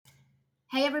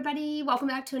Hey everybody, welcome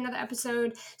back to another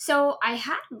episode. So I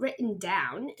had written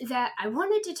down that I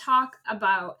wanted to talk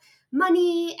about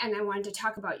money and I wanted to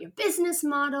talk about your business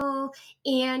model.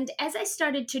 And as I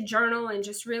started to journal and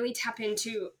just really tap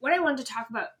into what I wanted to talk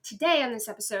about today on this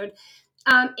episode,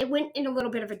 it went in a little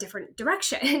bit of a different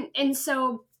direction. And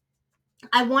so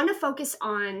I want to focus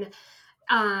on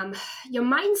your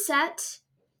mindset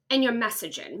and your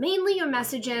messaging, mainly your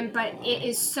messaging, but it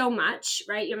is so much,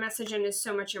 right? Your messaging is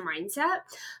so much your mindset.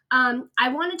 I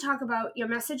want to talk about your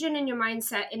messaging and your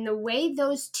mindset in the way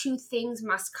those two things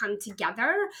must come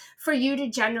together for you to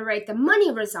generate the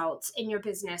money results in your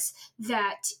business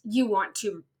that you want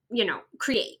to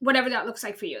create, whatever that looks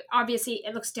like for you. Obviously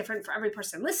it looks different for every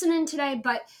person listening today,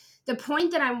 but the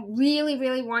point that I really,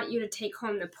 really want you to take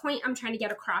home, the point I'm trying to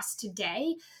get across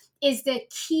today is the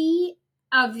key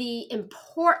of the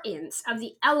importance of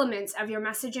the elements of your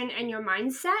messaging and your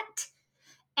mindset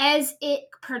as it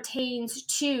pertains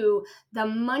to the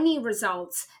money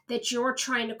results that you're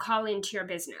trying to call into your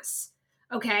business.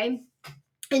 Okay.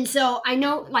 And so I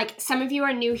know like some of you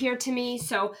are new here to me,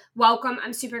 so welcome.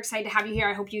 I'm super excited to have you here.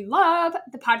 I hope you love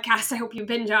the podcast. I hope you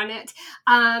binge on it.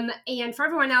 And for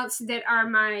everyone else that are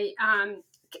my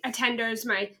attenders,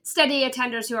 my steady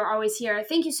attenders who are always here,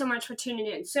 thank you so much for tuning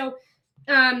in. So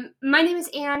my name is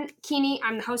Ann Keeney.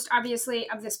 I'm the host, obviously,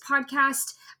 of this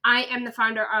podcast. I am the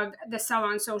founder of the Sell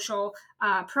on Social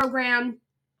program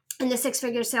and the Six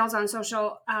Figure Sales on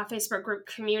Social Facebook group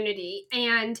community.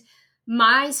 And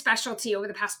my specialty over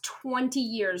the past 20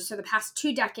 years, so the past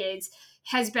 2 decades,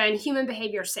 has been human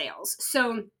behavior sales.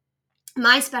 So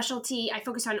my specialty, I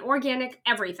focus on organic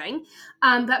everything,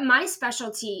 but my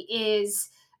specialty is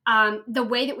the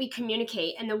way that we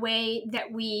communicate and the way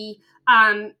that we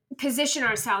position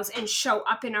ourselves and show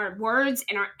up in our words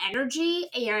and our energy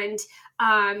and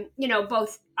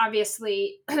both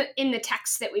obviously in the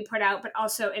text that we put out, but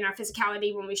also in our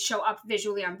physicality when we show up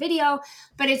visually on video.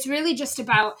 But it's really just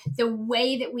about the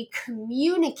way that we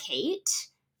communicate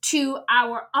to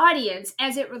our audience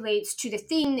as it relates to the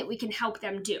thing that we can help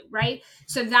them do, right?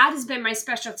 So that has been my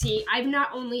specialty. I've not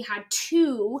only had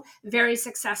 2 very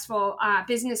successful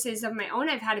businesses of my own.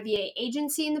 I've had a VA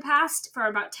agency in the past for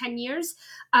about 10 years.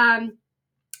 And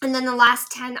then the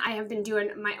last 10, I have been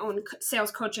doing my own sales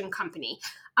coaching company.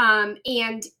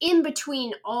 And in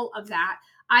between all of that,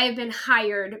 I have been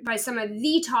hired by some of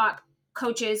the top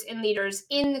coaches and leaders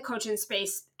in the coaching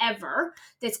space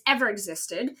that's ever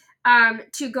existed,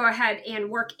 to go ahead and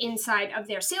work inside of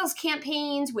their sales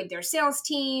campaigns with their sales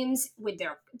teams, with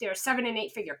their 7 and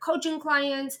 8 figure coaching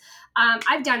clients.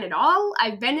 I've done it all.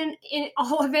 I've been in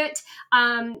all of it.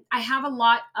 I have a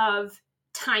lot of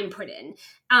time put in.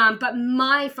 But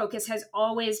my focus has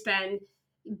always been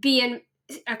being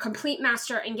a complete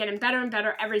master and getting better and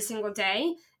better every single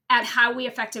day at how we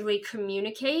effectively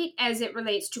communicate as it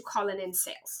relates to calling in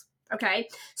sales. Okay.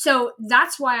 So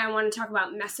that's why I want to talk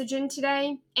about messaging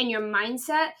today and your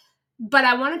mindset, but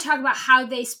I want to talk about how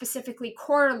they specifically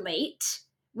correlate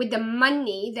with the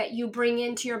money that you bring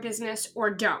into your business or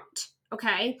don't.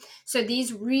 Okay. So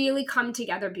these really come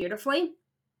together beautifully.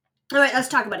 All right, let's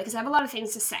talk about it because I have a lot of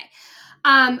things to say.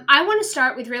 I want to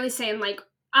start with really saying, like,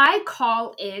 I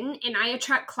call in and I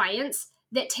attract clients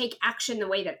that take action the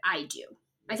way that I do.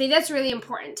 I think that's really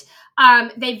important.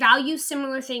 They value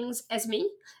similar things as me.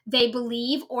 They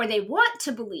believe or they want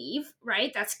to believe,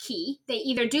 right? That's key. They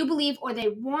either do believe or they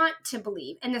want to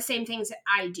believe in the same things that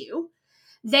I do.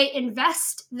 They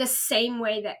invest the same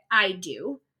way that I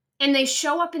do. And they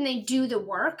show up and they do the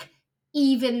work,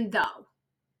 even though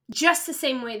just the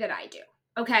same way that I do.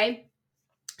 Okay.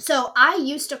 So I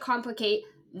used to complicate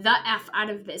the F out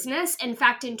of business. In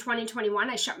fact, in 2021,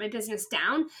 I shut my business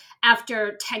down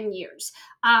after 10 years.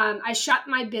 I shut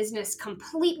my business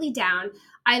completely down.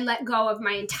 I let go of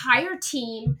my entire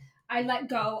team. I let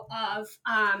go of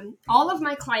all of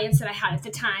my clients that I had at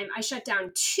the time. I shut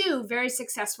down 2 very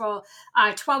successful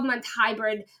 12-month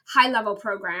hybrid high-level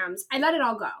programs. I let it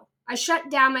all go. I shut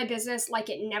down my business like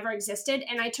it never existed,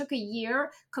 and I took a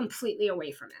year completely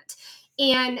away from it.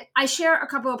 And I share a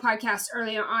couple of podcasts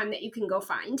earlier on that you can go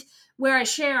find where I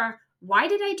share, why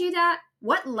did I do that?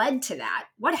 What led to that?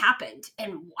 What happened?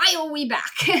 And why are we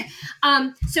back?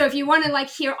 So if you want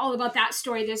to hear all about that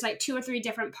story, there's 2 or 3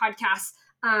 different podcasts,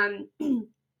 and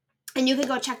you can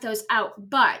go check those out.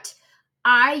 But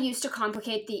I used to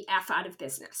complicate the F out of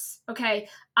business. Okay.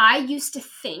 I used to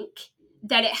think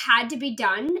that it had to be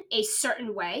done a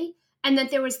certain way and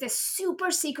that there was this super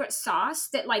secret sauce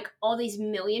that all these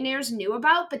millionaires knew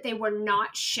about, but they were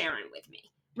not sharing with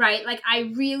me, right?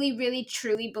 I really, really,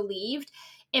 truly believed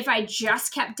if I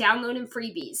just kept downloading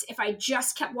freebies, if I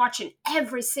just kept watching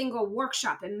every single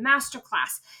workshop and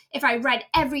masterclass, if I read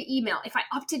every email, if I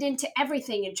opted into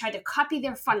everything and tried to copy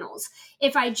their funnels,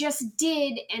 if I just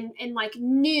did and like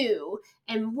knew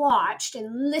and watched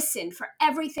and listened for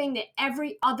everything that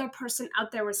every other person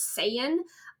out there was saying,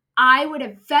 I would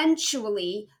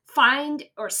eventually find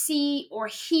or see or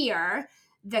hear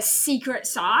the secret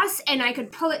sauce, and I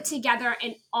could pull it together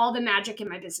and all the magic in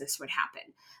my business would happen.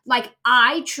 Like,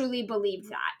 I truly believe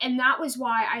that. And that was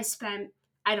why I spent,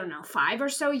 I don't know, 5 or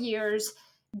so years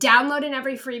downloading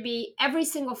every freebie, every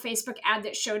single Facebook ad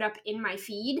that showed up in my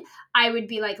feed. I would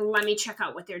be like, let me check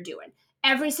out what they're doing.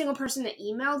 Every single person that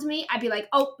emailed me, I'd be like,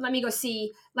 oh, let me go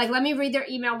see, like, let me read their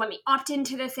email. Let me opt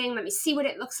into the thing. Let me see what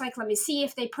it looks like. Let me see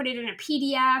if they put it in a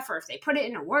PDF or if they put it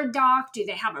in a Word doc. Do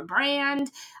they have a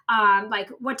brand? Like,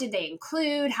 what did they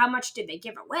include? How much did they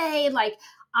give away? Like,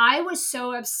 I was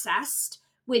so obsessed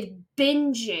with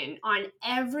binging on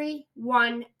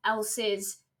everyone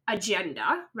else's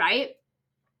agenda, right?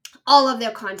 All of their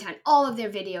content, all of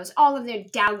their videos, all of their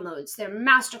downloads, their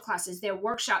masterclasses, their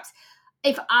workshops.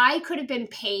 If I could have been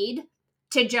paid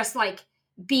to just like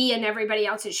be in everybody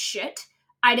else's shit,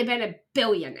 I'd have been a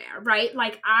billionaire, right?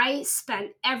 Like, I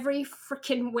spent every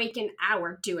freaking waking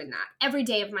hour doing that every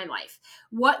day of my life.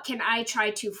 What can I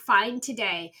try to find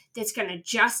today that's going to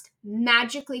just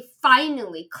magically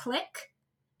finally click,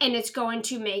 and it's going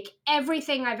to make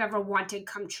everything I've ever wanted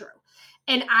come true?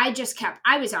 And I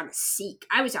was on a seek.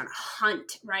 I was on a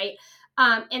hunt, right?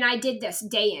 And I did this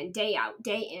day in, day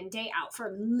out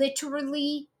for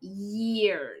literally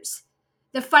years.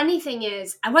 The funny thing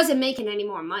is, I wasn't making any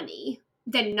more money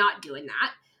than not doing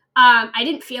that. I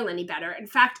didn't feel any better. In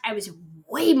fact, I was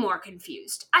way more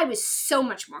confused. I was so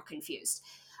much more confused.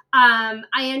 I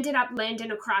ended up landing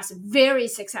across very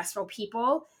successful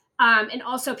people, and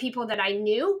also people that I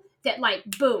knew that, like,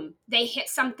 boom, they hit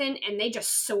something and they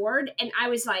just soared. And I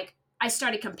was like, I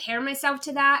started comparing myself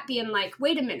to that, being like,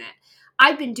 wait a minute,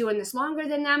 I've been doing this longer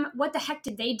than them. What the heck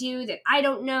did they do that I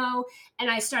don't know?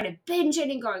 And I started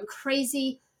binging and going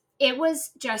crazy. It was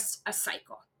just a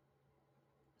cycle.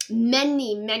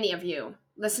 Many of you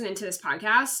listening to this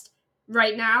podcast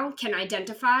right now can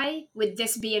identify with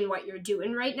this being what you're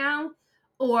doing right now,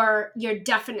 or you're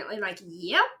definitely like,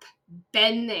 yep,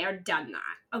 been there, done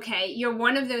that. Okay, you're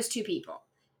one of those two people.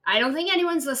 I don't think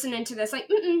anyone's listening to this like,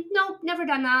 no, never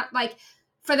done that. Like,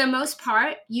 for the most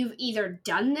part, you've either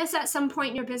done this at some point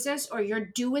in your business, or you're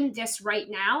doing this right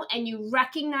now and you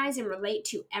recognize and relate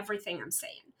to everything I'm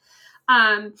saying.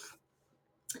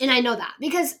 And I know that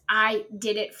because I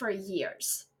did it for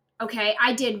years. Okay,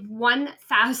 I did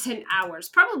 1,000 hours,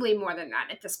 probably more than that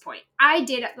at this point. I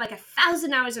did like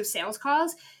 1,000 hours of sales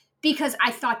calls because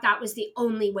I thought that was the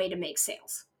only way to make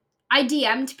sales. I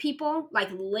DM'd people, like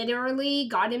literally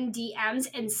got in DMs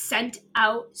and sent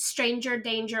out stranger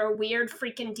danger, weird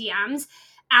freaking DMs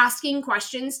asking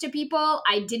questions to people.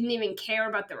 I didn't even care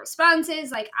about the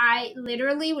responses. Like, I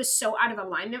literally was so out of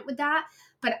alignment with that.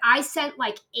 But I sent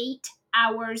like 8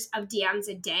 hours of DMs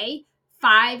a day,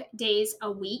 5 days a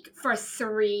week for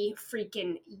 3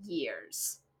 freaking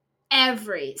years.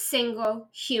 Every single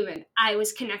human I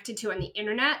was connected to on the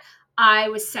internet, I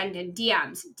was sending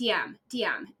DMs, DMs,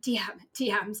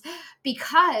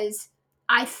 because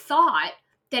I thought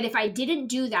that if I didn't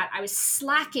do that, I was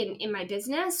slacking in my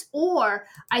business, or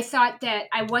I thought that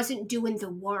I wasn't doing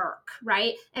the work,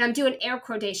 right? And I'm doing air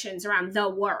quotations around the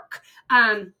work.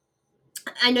 I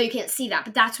know you can't see that,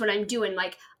 but that's what I'm doing.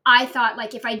 Like, I thought,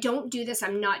 like, if I don't do this,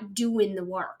 I'm not doing the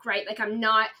work, right? Like,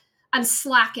 I'm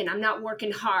slacking. I'm not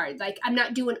working hard. Like, I'm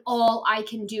not doing all I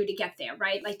can do to get there,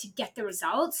 right? Like, to get the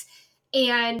results.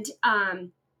 And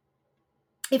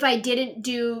if I didn't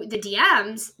do the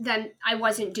DMs, then I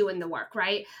wasn't doing the work,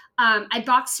 right? I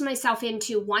boxed myself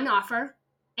into one offer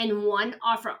and one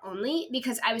offer only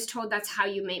because I was told that's how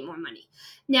you make more money.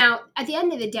 Now, at the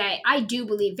end of the day, I do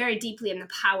believe very deeply in the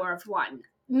power of one,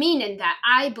 meaning that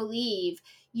I believe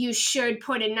you should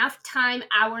put enough time,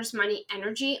 hours, money,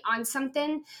 energy on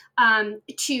something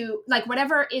to, like,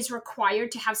 whatever is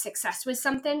required to have success with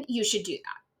something, you should do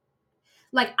that.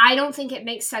 Like, I don't think it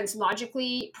makes sense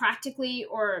logically, practically,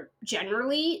 or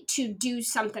generally to do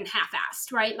something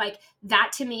half-assed, right? Like,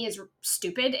 that to me is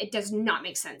stupid. It does not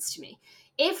make sense to me.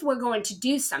 If we're going to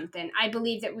do something, I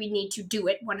believe that we need to do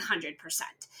it 100%.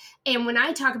 And when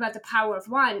I talk about the power of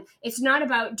one, it's not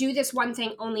about do this one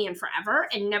thing only and forever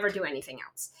and never do anything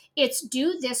else. It's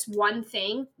do this one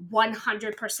thing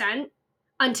 100%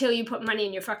 until you put money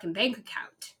in your fucking bank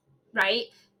account, right?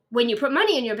 When you put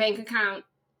money in your bank account,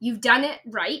 you've done it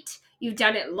right. You've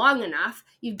done it long enough.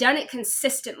 You've done it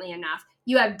consistently enough.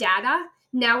 You have data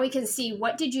Now we can see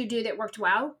what did you do that worked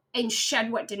well and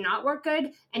shed what did not work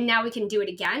good. And now we can do it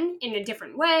again in a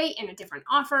different way, in a different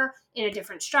offer, in a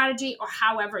different strategy, or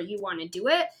however you want to do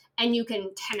it. And you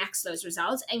can 10x those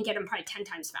results and get them probably 10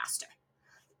 times faster.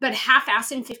 But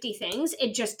half-assing 50 things,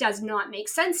 it just does not make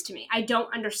sense to me. I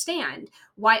don't understand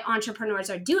why entrepreneurs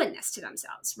are doing this to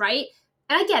themselves, right?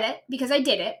 And I get it because I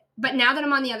did it. But now that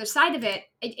I'm on the other side of it,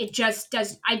 it just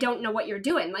does. I don't know what you're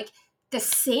doing. Like the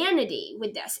sanity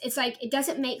with this, it's like, it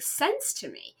doesn't make sense to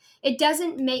me. It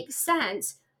doesn't make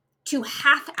sense to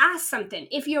half-ass something.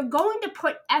 If you're going to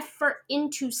put effort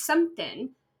into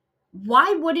something,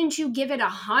 why wouldn't you give it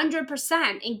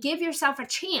 100% and give yourself a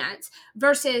chance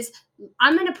versus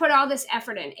I'm going to put all this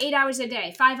effort in 8 hours a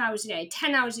day, 5 hours a day,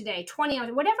 10 hours a day, 20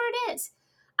 hours, whatever it is.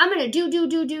 I'm going to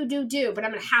do, but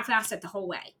I'm going to half-ass it the whole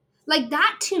way. Like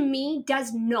that to me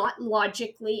does not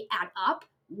logically add up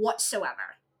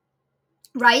whatsoever.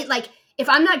 Right? Like if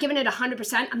I'm not giving it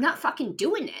 100%, I'm not fucking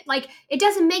doing it. Like it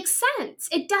doesn't make sense.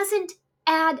 It doesn't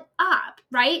add up.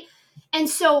 Right? And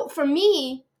so for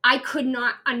me, I could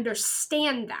not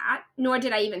understand that, nor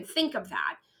did I even think of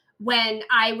that when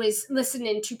I was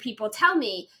listening to people tell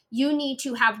me you need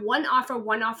to have one offer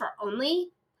only,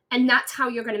 and that's how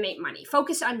you're going to make money.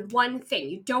 Focus on one thing.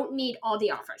 You don't need all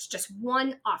the offers, just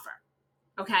one offer.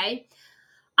 Okay?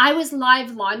 I was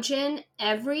live launching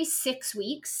every 6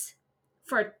 weeks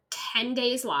for 10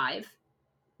 days live,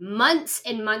 months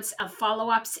and months of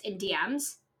follow-ups and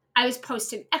DMs. I was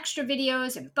posting extra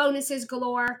videos and bonuses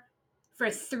galore for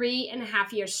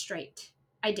 3.5 years straight.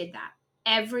 I did that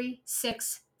every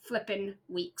 6 flippin'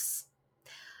 weeks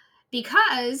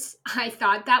because I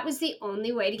thought that was the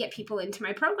only way to get people into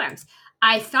my programs.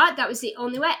 I thought that was the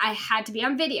only way. I had to be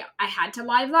on video. I had to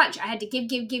live launch. I had to give,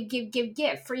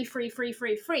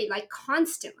 free, like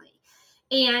constantly.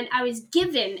 And I was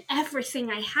given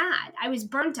everything I had. I was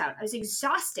burnt out. I was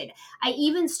exhausted. I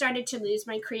even started to lose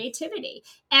my creativity.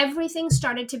 Everything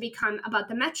started to become about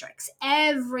the metrics.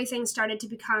 Everything started to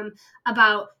become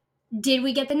about, did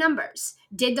we get the numbers?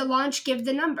 Did the launch give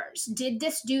the numbers? Did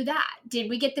this do that? Did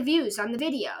we get the views on the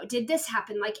video? Did this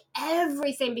happen? Like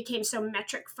everything became so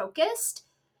metric focused.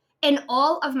 And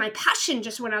all of my passion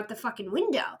just went out the fucking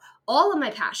window. All of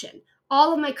my passion,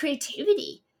 all of my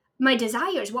creativity, my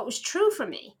desires, what was true for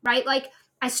me, right? Like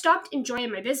I stopped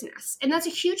enjoying my business. And that's a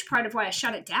huge part of why I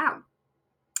shut it down.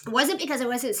 It wasn't because I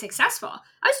wasn't successful.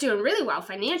 I was doing really well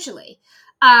financially.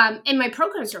 And my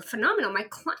programs were phenomenal.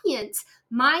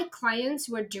 My clients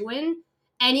were doing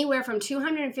anywhere from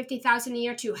 250,000 a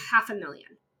year to 500,000.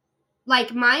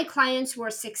 Like my clients were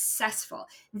successful.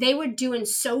 They were doing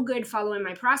so good following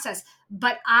my process,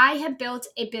 but I had built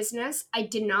a business I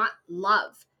did not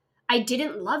love. I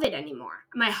didn't love it anymore.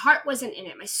 My heart wasn't in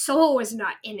it. My soul was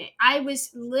not in it. I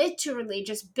was literally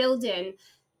just building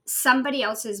somebody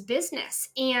else's business,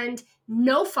 and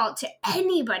no fault to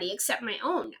anybody except my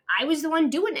own. I was the one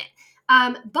doing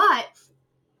it. But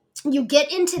you get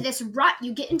into this rut,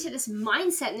 you get into this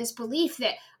mindset and this belief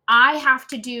that I have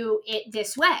to do it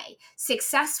this way.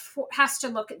 Success has to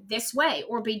look this way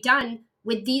or be done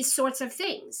with these sorts of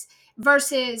things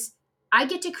versus I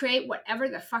get to create whatever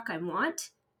the fuck I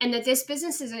want. And that this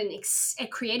business is a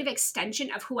creative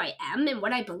extension of who I am and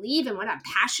what I believe and what I'm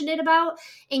passionate about,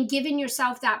 and giving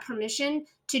yourself that permission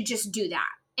to just do that.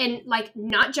 And like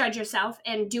not judge yourself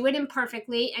and do it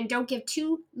imperfectly and don't give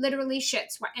two literally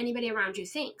shits what anybody around you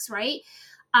thinks, right?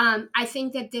 I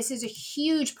think that this is a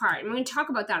huge part. And we're going to talk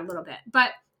about that a little bit. But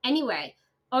anyway,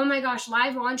 oh my gosh,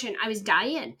 live launching, I was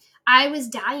dying. I was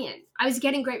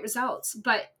getting great results,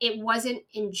 but it wasn't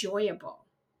enjoyable.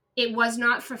 It was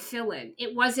not fulfilling.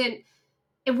 It wasn't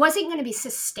going to be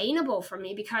sustainable for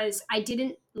me because I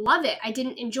didn't love it. I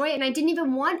didn't enjoy it. And I didn't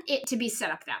even want it to be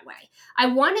set up that way. I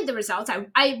wanted the results.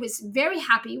 I was very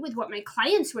happy with what my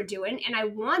clients were doing. And I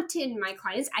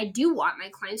do want my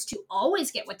clients to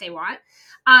always get what they want.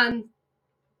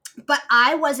 But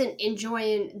I wasn't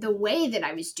enjoying the way that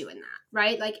I was doing that,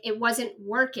 right? Like it wasn't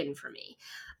working for me.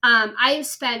 I have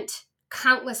spent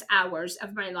countless hours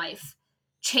of my life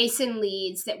chasing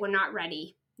leads that were not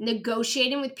ready,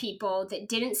 negotiating with people that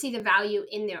didn't see the value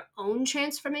in their own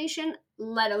transformation,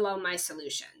 let alone my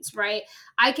solutions, right?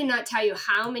 I cannot tell you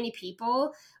how many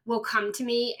people will come to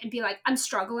me and be like, I'm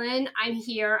struggling, I'm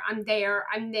here, I'm there,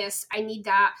 I'm this, I need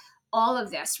that, all of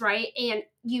this, right? And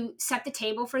you set the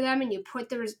table for them and you put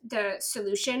the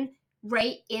solution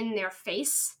right in their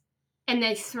face, and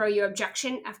they throw you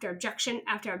objection after objection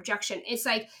after objection. It's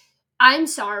like, I'm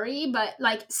sorry, but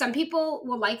like some people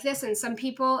will like this and some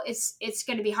people it's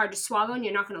going to be hard to swallow and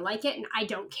you're not going to like it, and I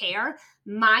don't care.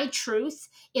 My truth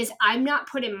is I'm not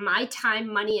putting my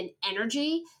time, money and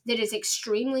energy that is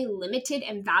extremely limited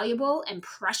and valuable and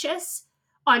precious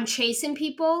on chasing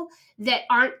people that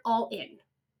aren't all in.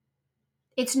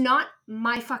 It's not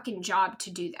my fucking job to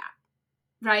do that,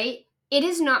 right? It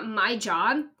is not my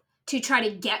job to try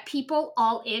to get people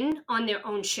all in on their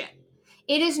own shit.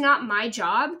 It is not my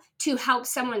job to help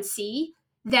someone see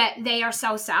that they are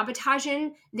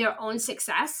self-sabotaging their own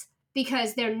success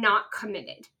because they're not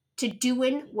committed to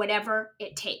doing whatever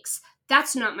it takes.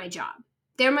 That's not my job.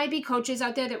 There might be coaches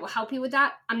out there that will help you with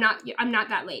that. I'm not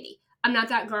that lady. I'm not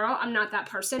that girl. I'm not that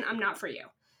person. I'm not for you.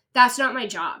 That's not my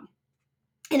job.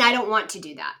 And I don't want to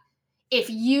do that. If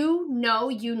you know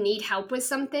you need help with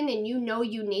something and you know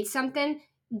you need something,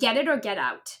 get it or get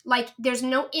out. Like there's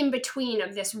no in between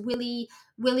of this willy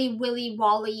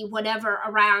wally whatever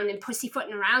around and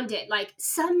pussyfooting around it. Like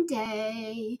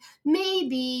someday,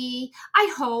 maybe,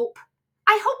 I hope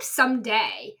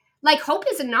someday. Like hope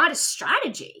is not a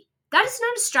strategy. That is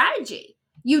not a strategy.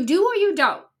 You do or you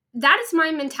don't. That is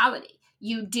my mentality.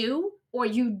 You do or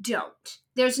you don't.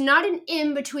 There's not an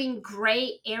in between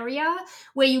gray area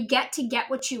where you get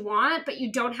what you want, but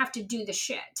you don't have to do the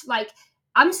shit. Like,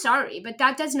 I'm sorry, but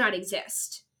that does not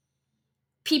exist.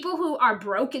 People who are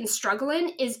broke and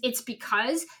struggling it's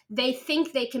because they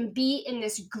think they can be in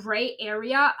this gray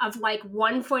area of like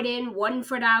 1 foot in, 1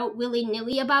 foot out,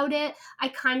 willy-nilly about it. I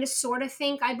kind of sort of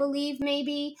think, I believe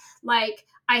maybe, like,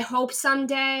 I hope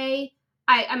someday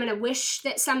I'm gonna wish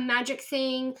that some magic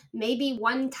thing, maybe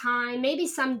one time, maybe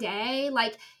someday.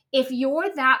 Like, if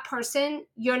you're that person,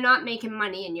 you're not making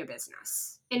money in your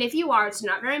business. And if you are, it's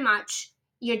not very much.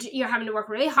 You're having to work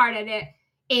really hard at it,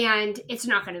 and it's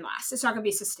not going to last. It's not going to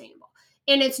be sustainable.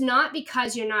 And it's not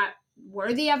because you're not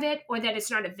worthy of it or that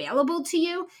it's not available to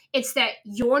you. It's that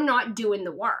you're not doing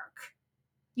the work.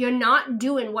 You're not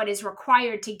doing what is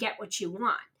required to get what you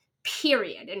want,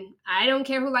 period. And I don't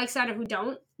care who likes that or who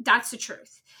don't. That's the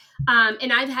truth.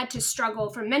 And I've had to struggle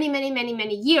for many, many, many,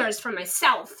 many years for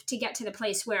myself to get to the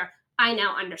place where I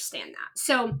now understand that.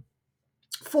 So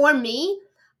for me,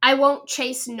 I won't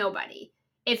chase nobody.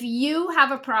 If you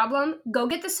have a problem, go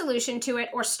get the solution to it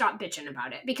or stop bitching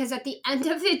about it. Because at the end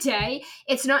of the day,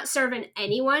 it's not serving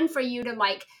anyone for you to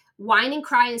like whine and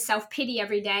cry and self-pity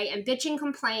every day and bitch and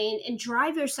complain and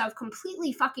drive yourself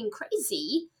completely fucking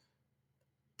crazy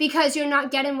because you're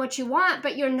not getting what you want,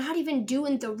 but you're not even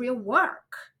doing the real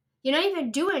work. You're not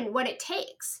even doing what it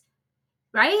takes,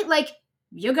 right? Like,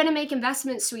 you're going to make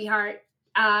investments, sweetheart,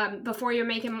 before you're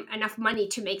making enough money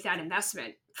to make that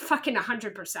investment. Fucking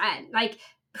 100%. Like,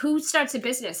 who starts a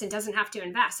business and doesn't have to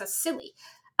invest? That's silly.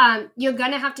 You're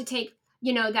going to have to take,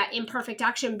 that imperfect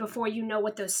action before you know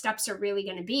what those steps are really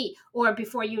going to be, or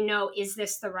before you know, is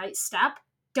this the right step?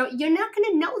 You're not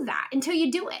going to know that until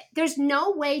you do it. There's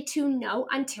no way to know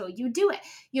until you do it.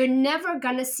 You're never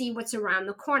going to see what's around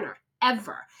the corner,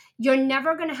 ever. You're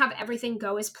never going to have everything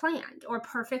go as planned or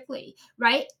perfectly,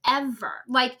 right? Ever.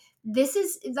 Like, this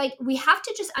is like, we have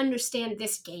to just understand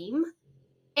this game,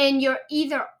 and you're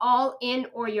either all in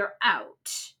or you're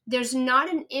out. There's not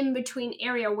an in between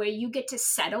area where you get to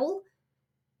settle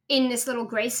in this little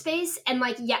gray space and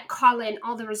like yet call in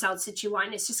all the results that you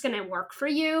want. It's just going to work for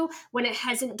you when it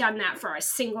hasn't done that for a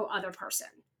single other person,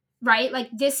 right? Like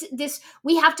this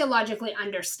we have to logically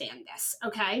understand this,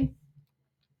 okay?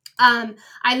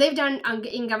 I lived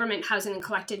in government housing and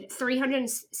collected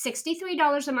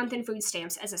 $363 a month in food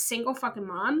stamps as a single fucking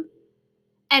mom.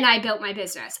 And I built my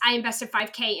business. I invested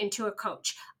 $5,000 into a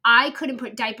coach. I couldn't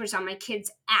put diapers on my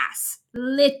kid's ass,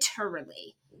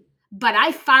 literally. But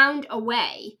I found a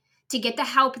way to get the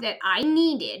help that I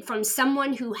needed from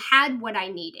someone who had what I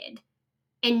needed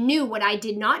and knew what I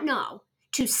did not know,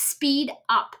 to speed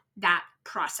up that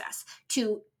process,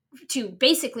 to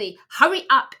basically hurry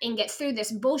up and get through this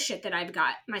bullshit that I've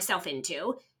got myself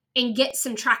into and get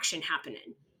some traction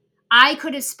happening. I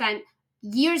could have spent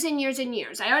years and years and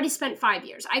years. I already spent 5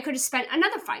 years. I could have spent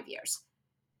another 5 years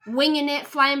winging it,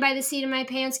 flying by the seat of my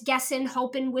pants, guessing,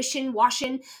 hoping, wishing,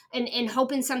 washing, and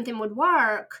hoping something would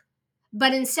work.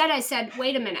 But instead I said,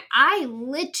 wait a minute, I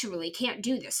literally can't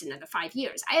do this another 5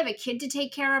 years. I have a kid to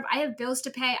take care of. I have bills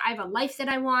to pay. I have a life that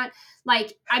I want.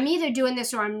 Like, I'm either doing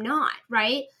this or I'm not,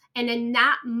 right? And in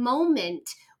that moment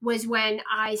was when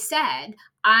I said,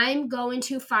 I'm going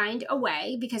to find a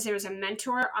way, because there was a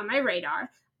mentor on my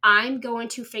radar. I'm going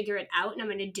to figure it out and I'm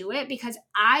going to do it because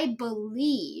I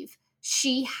believe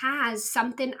she has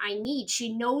something I need.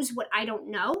 She knows what I don't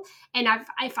know. And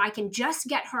if I can just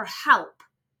get her help,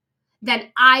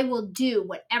 then I will do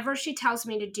whatever she tells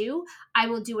me to do. I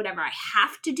will do whatever I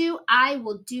have to do. I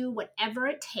will do whatever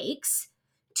it takes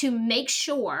to make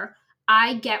sure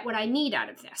I get what I need out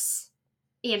of this.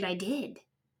 And I did.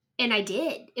 And I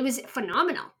did. It was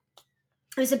phenomenal.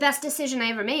 It was the best decision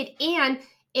I ever made. And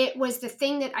it was the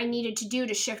thing that I needed to do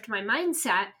to shift my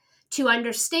mindset to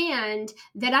understand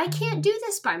that I can't do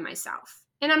this by myself.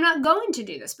 And I'm not going to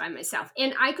do this by myself.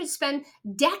 And I could spend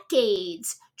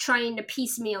decades trying to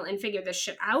piecemeal and figure this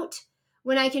shit out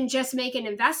when I can just make an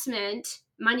investment.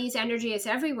 Money's energy is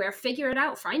everywhere. Figure it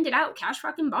out. Find it out. Cash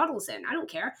fucking bottles in. I don't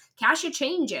care. Cash your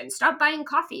change in. Stop buying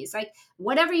coffees. Like,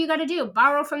 whatever you got to do.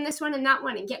 Borrow from this one and that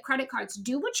one and get credit cards.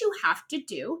 Do what you have to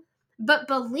do, but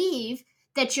believe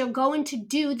that you're going to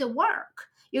do the work.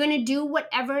 You're going to do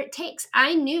whatever it takes.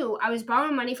 I knew I was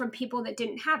borrowing money from people that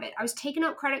didn't have it. I was taking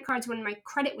out credit cards when my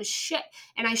credit was shit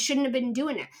and I shouldn't have been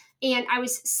doing it. And I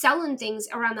was selling things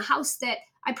around the house that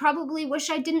I probably wish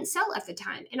I didn't sell at the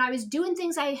time. And I was doing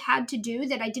things I had to do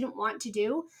that I didn't want to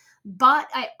do. But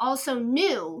I also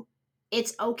knew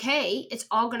it's okay. It's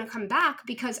all going to come back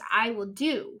because I will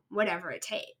do whatever it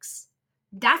takes.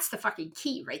 That's the fucking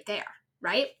key right there,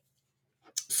 right?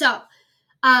 So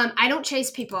I don't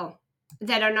chase people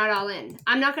that are not all in.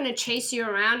 I'm not going to chase you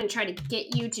around and try to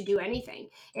get you to do anything.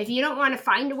 If you don't want to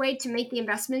find a way to make the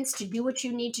investments, to do what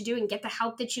you need to do and get the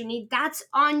help that you need, that's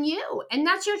on you. And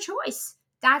that's your choice.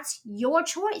 That's your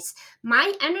choice.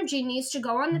 My energy needs to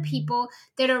go on the people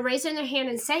that are raising their hand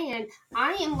and saying,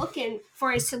 I am looking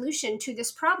for a solution to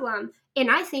this problem, and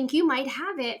I think you might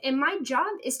have it. And my job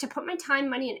is to put my time,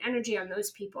 money, and energy on those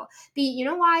people. You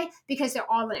know why? Because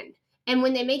they're all in. And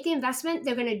when they make the investment,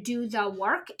 they're going to do the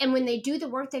work. And when they do the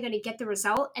work, they're going to get the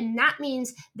result. And that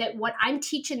means that what I'm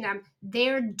teaching them,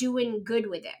 they're doing good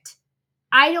with it.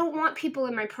 I don't want people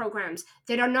in my programs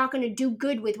that are not going to do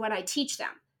good with what I teach them.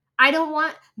 I don't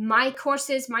want my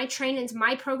courses, my trainings,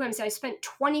 my programs that I spent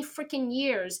 20 freaking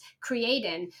years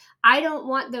creating. I don't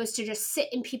want those to just sit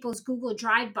in people's Google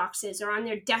Drive boxes or on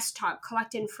their desktop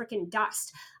collecting freaking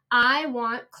dust. I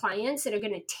want clients that are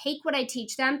going to take what I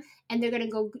teach them and they're going to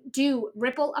go do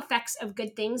ripple effects of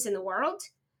good things in the world.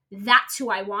 That's who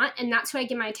I want, and that's who I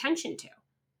give my attention to.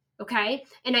 Okay?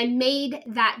 And I made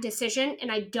that decision, and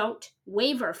I don't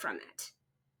waver from it.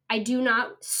 I do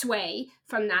not sway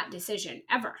from that decision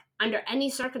ever, under any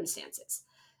circumstances.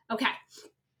 Okay.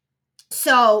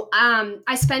 So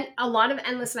I spent a lot of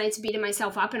endless nights beating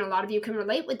myself up, and a lot of you can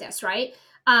relate with this, right?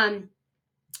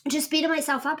 Just beating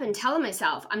myself up and telling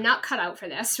myself I'm not cut out for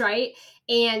this, right?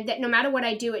 And that no matter what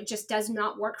I do, it just does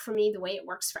not work for me the way it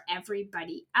works for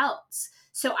everybody else.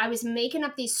 So I was making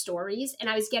up these stories and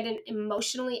I was getting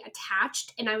emotionally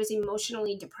attached and I was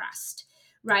emotionally depressed,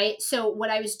 right? So what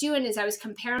I was doing is I was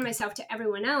comparing myself to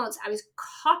everyone else. I was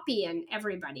copying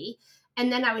everybody. And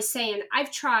then I was saying,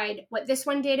 I've tried what this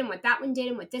one did and what that one did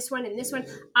and what this one and this one.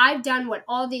 I've done what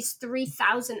all these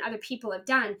 3,000 other people have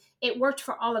done. It worked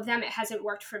for all of them. It hasn't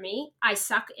worked for me. I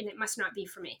suck and it must not be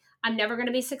for me. I'm never going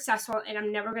to be successful and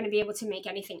I'm never going to be able to make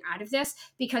anything out of this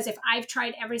because if I've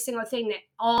tried every single thing that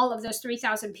all of those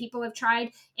 3,000 people have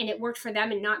tried and it worked for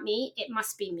them and not me, it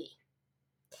must be me.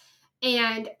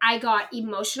 And I got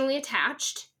emotionally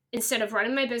attached. Instead of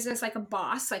running my business like a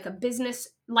boss, like a business,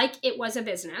 like it was a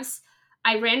business,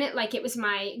 I ran it like it was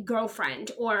my girlfriend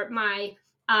or my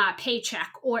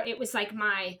paycheck, or it was like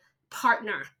my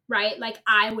partner, right? Like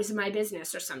I was my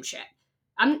business or some shit.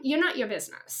 You're not your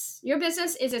business. Your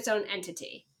business is its own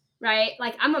entity, right?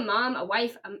 Like I'm a mom, a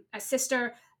wife, a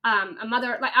sister, a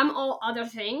mother. Like I'm all other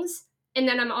things, and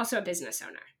then I'm also a business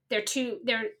owner.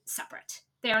 They're separate.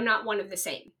 They are not one of the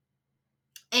same.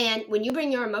 And when you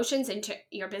bring your emotions into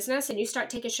your business and you start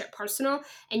taking shit personal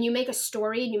and you make a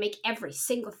story and you make every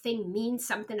single thing mean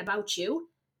something about you,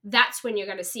 that's when you're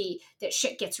going to see that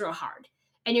shit gets real hard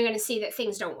and you're going to see that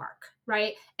things don't work,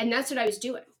 right? And that's what I was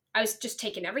doing. I was just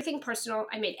taking everything personal.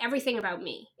 I made everything about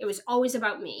me. It was always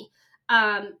about me.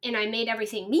 And I made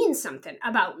everything mean something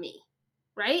about me,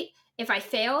 right? If I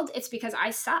failed, it's because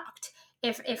I sucked.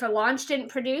 If a launch didn't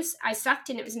produce, I sucked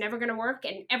and it was never going to work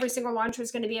and every single launch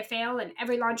was going to be a fail and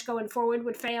every launch going forward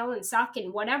would fail and suck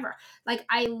and whatever. Like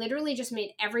I literally just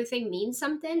made everything mean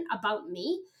something about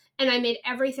me and I made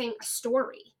everything a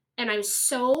story. And I was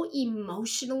so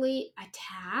emotionally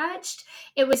attached.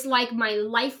 It was like my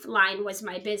lifeline was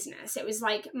my business. It was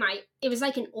like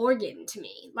an organ to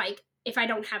me. Like if I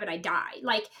don't have it, I die.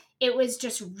 Like it was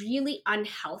just really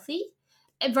unhealthy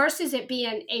versus it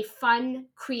being a fun,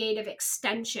 creative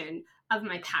extension of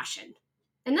my passion.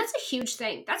 And that's a huge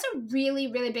thing. That's a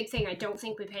really, really big thing I don't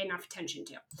think we pay enough attention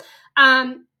to.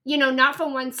 Not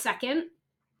for 1 second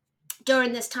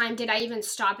during this time did I even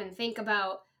stop and think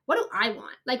about what do I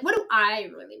want? Like, what do I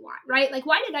really want, right? Like,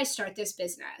 why did I start this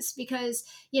business? Because,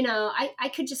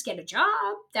 I could just get a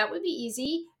job. That would be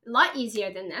easy, a lot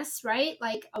easier than this, right?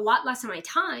 Like, a lot less of my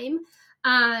time.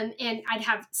 And I'd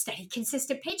have steady,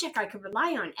 consistent paycheck I could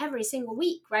rely on every single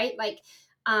week, right? Like,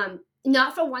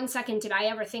 not for 1 second did I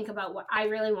ever think about what I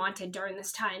really wanted during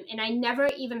this time. And I never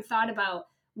even thought about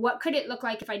what could it look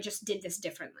like if I just did this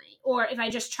differently, or if I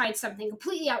just tried something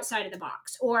completely outside of the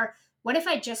box, or what if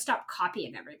I just stopped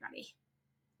copying everybody?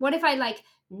 What if I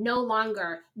no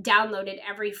longer downloaded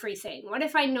every free thing? What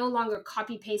if I no longer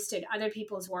copy pasted other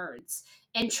people's words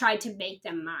and tried to make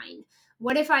them mine?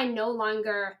 What if I no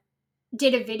longer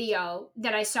did a video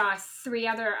that I saw 3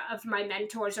 other of my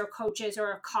mentors or coaches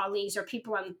or colleagues or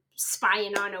people I'm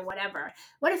spying on or whatever?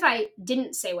 What if I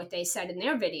didn't say what they said in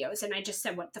their videos and I just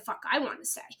said what the fuck I want to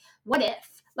say? What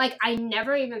if? I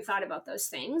never even thought about those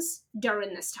things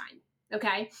during this time.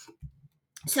 Okay.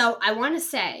 So I want to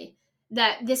say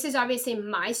that this is obviously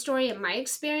my story and my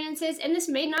experiences, and this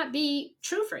may not be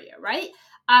true for you, right?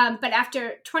 But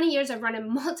after 20 years of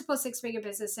running multiple 6-figure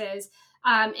businesses,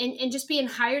 and just being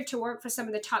hired to work for some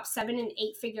of the top 7 and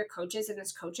 8-figure coaches in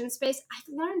this coaching space,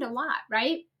 I've learned a lot,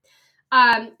 right?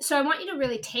 So I want you to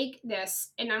really take this,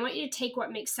 and I want you to take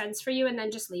what makes sense for you and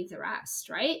then just leave the rest,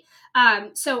 right?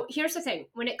 So here's the thing.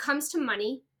 When it comes to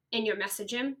money and your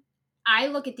messaging, I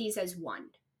look at these as one.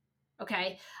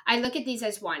 Okay. I look at these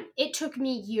as one. It took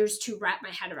me years to wrap my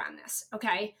head around this.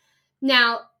 Okay.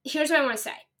 Now, here's what I want to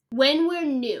say. When we're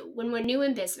new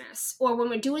in business, or when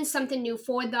we're doing something new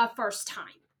for the first time,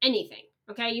 anything,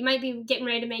 okay, you might be getting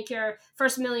ready to make your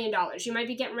first $1 million. You might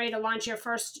be getting ready to launch your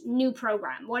first new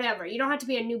program, whatever. You don't have to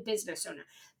be a new business owner.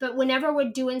 But whenever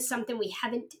we're doing something we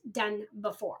haven't done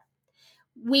before,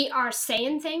 we are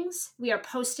saying things, we are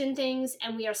posting things,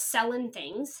 and we are selling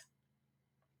things.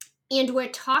 And we're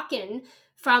talking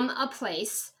from a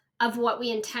place of what we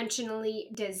intentionally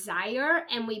desire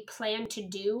and we plan to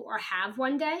do or have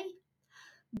one day,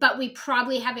 but we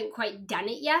probably haven't quite done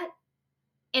it yet.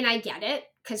 And I get it,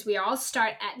 because we all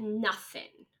start at nothing,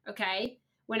 okay?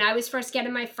 When I was first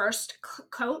getting my first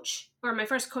coach or my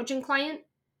first coaching client,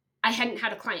 I hadn't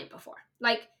had a client before.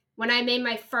 When I made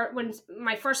when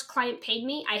my first client paid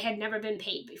me, I had never been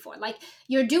paid before.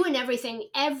 You're doing everything.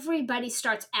 Everybody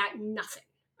starts at nothing.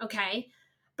 Okay.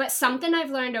 But something I've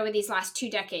learned over these last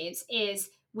 2 decades is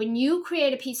when you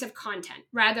create a piece of content,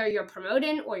 rather you're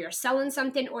promoting or you're selling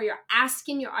something or you're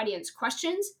asking your audience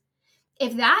questions,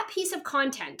 if that piece of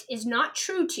content is not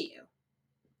true to you,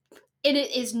 it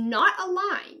is not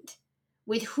aligned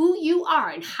with who you are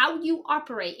and how you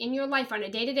operate in your life on a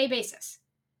day-to-day basis,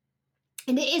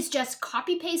 and it is just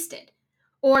copy pasted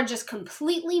or just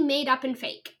completely made up and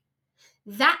fake,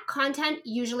 that content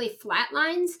usually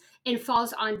flatlines and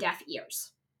falls on deaf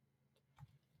ears.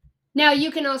 Now,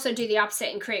 you can also do the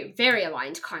opposite and create very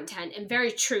aligned content and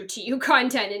very true to you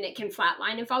content, and it can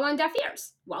flatline and fall on deaf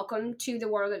ears. Welcome to the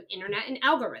world of internet and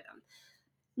algorithm.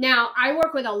 Now, I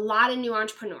work with a lot of new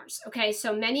entrepreneurs, okay?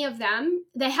 So many of them,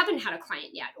 they haven't had a client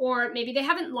yet, or maybe they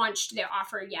haven't launched their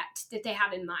offer yet that they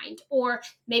have in mind, or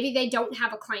maybe they don't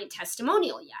have a client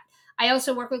testimonial yet. I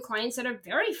also work with clients that are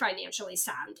very financially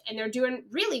sound and they're doing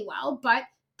really well, but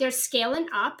they're scaling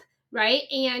up, right?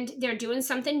 And they're doing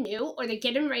something new, or they're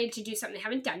getting ready to do something they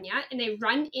haven't done yet, and they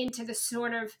run into the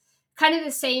kind of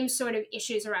the same sort of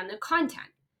issues around the content.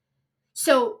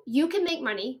 So you can make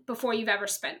money before you've ever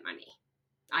spent money.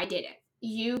 I did it.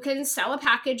 You can sell a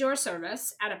package or a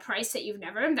service at a price that you've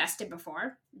never invested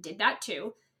before. Did that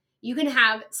too. You can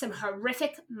have some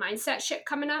horrific mindset shit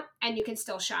coming up and you can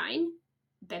still shine.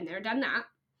 Been there, done that.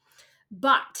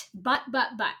 But,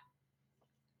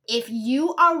 if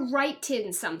you are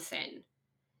writing something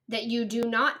that you do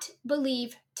not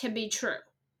believe to be true,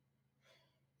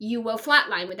 you will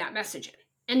flatline with that messaging.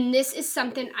 And this is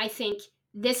something I think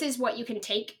this is what you can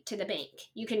take to the bank.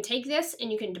 You can take this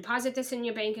and you can deposit this in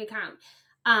your bank account.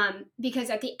 Because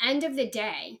at the end of the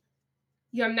day,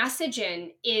 your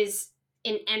messaging is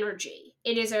an energy.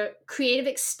 It is a creative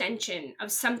extension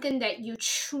of something that you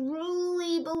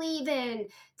truly believe in,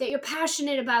 that you're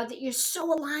passionate about, that you're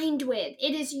so aligned with.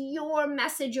 It is your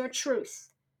message, your truth.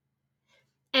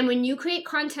 And when you create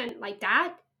content like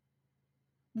that,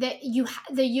 the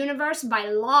universe by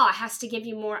law has to give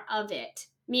you more of it,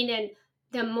 meaning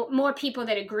the more people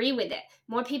that agree with it,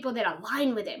 more people that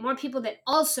align with it, more people that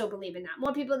also believe in that,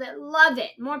 more people that love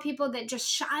it, more people that just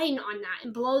shine on that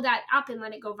and blow that up and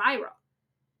let it go viral,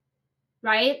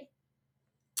 right?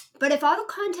 But if all the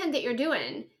content that you're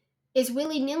doing is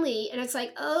willy-nilly and it's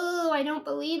like, oh, I don't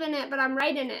believe in it, but I'm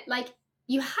writing it,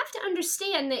 you have to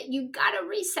understand that you gotta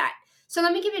reset. So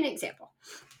let me give you an example.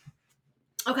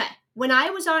 Okay, when I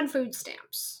was on food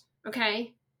stamps,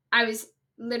 okay, I was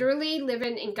literally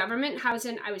living in government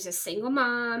housing. I was a single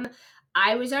mom.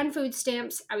 I was on food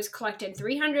stamps. I was collecting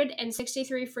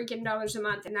 $363 freaking dollars a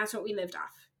month, and that's what we lived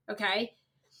off. Okay,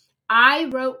 I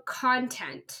wrote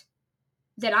content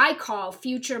that I call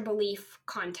future belief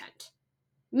content,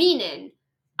 meaning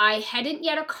I hadn't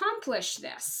yet accomplished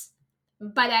this,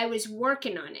 but I was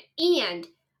working on it and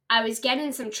I was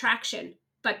getting some traction.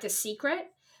 But the secret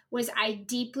was I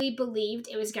deeply believed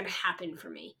it was going to happen for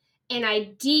me. And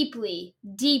I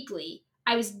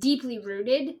was deeply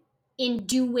rooted in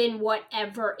doing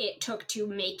whatever it took to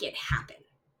make it happen.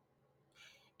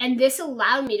 And this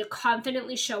allowed me to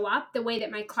confidently show up the way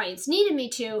that my clients needed me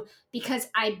to because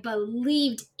I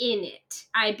believed in it.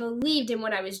 I believed in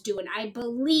what I was doing. I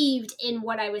believed in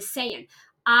what I was saying.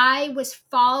 I was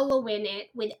following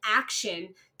it with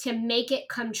action to make it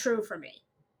come true for me.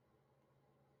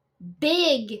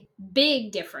 Big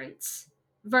difference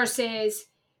versus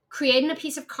creating a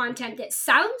piece of content that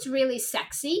sounds really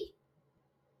sexy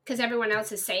because everyone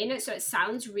else is saying it, so it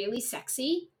sounds really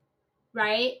sexy,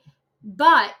 right?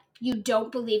 But you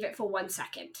don't believe it for 1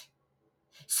 second.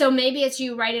 So maybe it's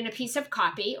you writing a piece of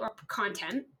copy or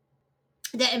content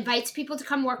that invites people to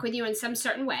come work with you in some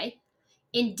certain way.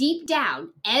 And deep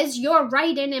down, as you're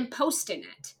writing and posting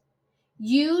it,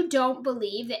 you don't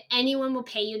believe that anyone will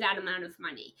pay you that amount of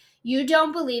money. You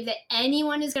don't believe that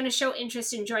anyone is going to show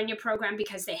interest and join your program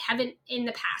because they haven't in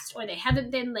the past or they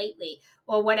haven't been lately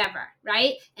or whatever,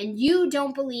 right? And you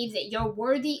don't believe that you're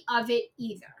worthy of it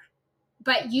either.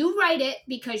 But you write it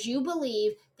because you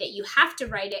believe that you have to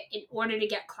write it in order to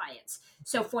get clients.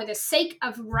 So for the sake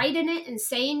of writing it and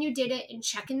saying you did it and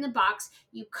checking the box,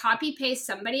 you copy paste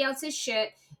somebody else's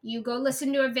shit, you go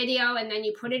listen to a video and then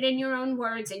you put it in your own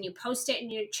words and you post it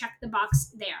and you check the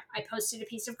box there. I posted a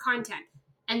piece of content.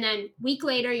 And then a week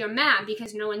later you're mad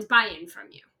because no one's buying from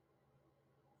you.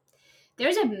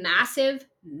 There's a massive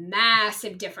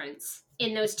difference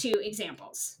in those two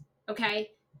examples.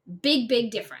 Okay?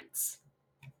 Big difference.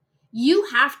 You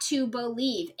have to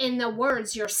believe in the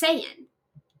words you're saying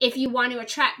if you want to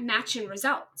attract matching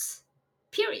results.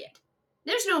 Period.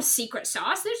 There's no secret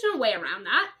sauce. There's no way around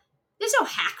that. There's no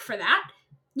hack for that.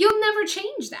 You'll never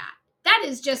change that. That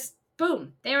is just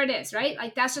boom. There it is, right?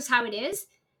 Like that's just how it is.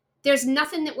 There's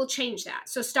nothing that will change that.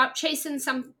 So stop chasing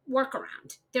some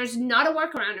workaround. There's not a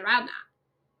workaround around that.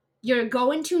 You're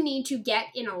going to need to get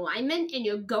in alignment and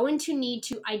you're going to need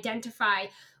to identify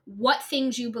what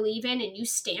things you believe in and you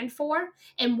stand for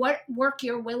and what work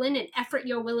you're willing and effort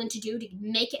you're willing to do to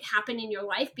make it happen in your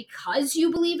life because you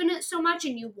believe in it so much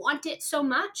and you want it so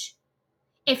much.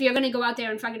 If you're going to go out there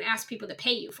and fucking ask people to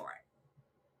pay you for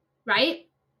it, right?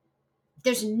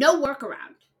 There's no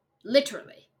workaround,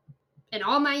 literally. In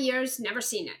all my years, never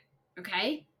seen it,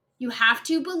 okay? You have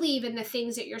to believe in the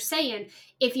things that you're saying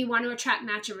if you want to attract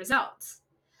matching results.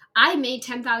 I made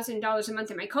 $10,000 a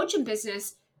month in my coaching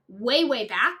business way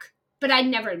back, but I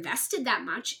never invested that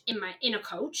much in a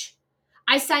coach.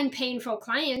 I signed pay in full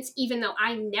clients even though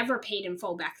I never paid in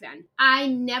full back then.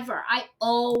 I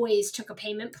always took a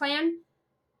payment plan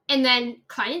and then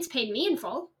clients paid me in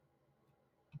full.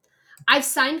 I've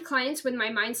signed clients with my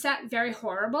mindset very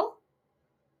horrible.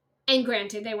 And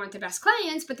granted, they weren't the best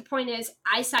clients, but the point is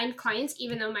I signed clients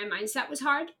even though my mindset was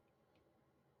hard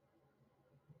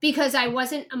because I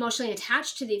wasn't emotionally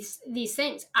attached to these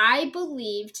things. I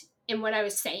believed in what I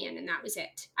was saying, and that was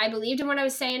it. I believed in what I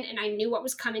was saying, and I knew what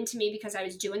was coming to me because I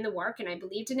was doing the work, and I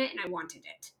believed in it, and I wanted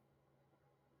it.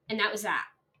 And that was that.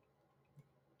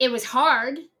 It was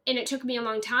hard, and it took me a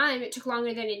long time. It took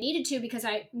longer than it needed to because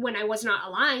when I was not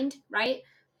aligned, right?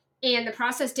 And the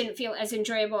process didn't feel as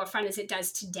enjoyable or fun as it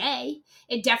does today.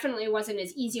 It definitely wasn't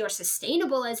as easy or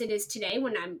sustainable as it is today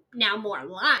when I'm now more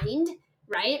aligned,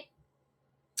 right?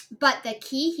 But the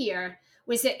key here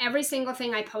was that every single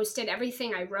thing I posted,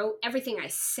 everything I wrote, everything I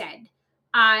said,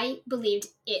 I believed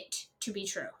it to be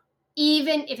true.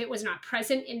 Even if it was not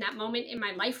present in that moment in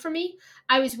my life for me,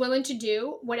 I was willing to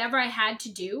do whatever I had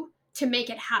to do to make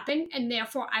it happen. And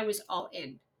therefore I was all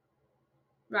in,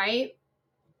 right?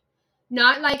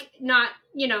 Not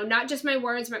just my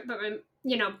words, but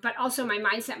but also my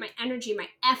mindset, my energy, my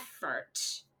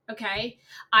effort. Okay.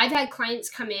 I've had clients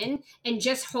come in and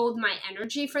just hold my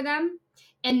energy for them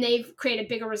and they've created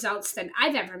bigger results than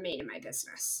I've ever made in my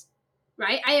business.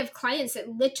 Right. I have clients that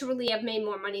literally have made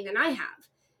more money than I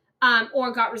have,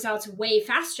 or got results way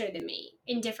faster than me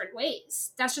in different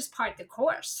ways. That's just part of the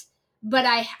course. But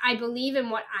I believe in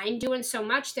what I'm doing so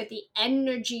much that the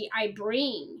energy I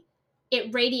bring,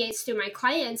 it radiates through my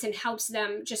clients and helps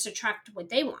them just attract what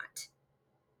they want.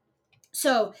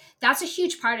 So that's a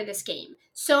huge part of this game.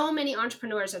 So many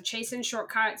entrepreneurs are chasing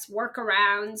shortcuts,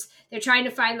 workarounds. They're trying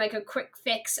to find like a quick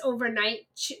fix overnight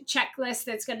checklist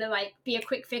that's going to like be a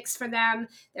quick fix for them.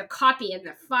 They're copying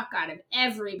the fuck out of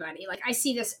everybody. Like I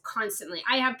see this constantly.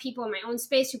 I have people in my own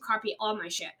space who copy all my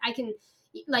shit. I can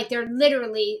like they're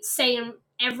literally saying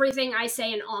everything I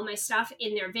say in all my stuff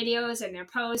in their videos and their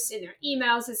posts and their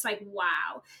emails. It's like,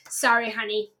 wow, sorry,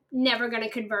 honey, never going to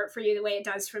convert for you the way it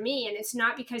does for me. And it's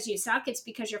not because you suck, it's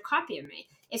because you're copying me.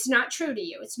 It's not true to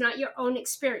you. It's not your own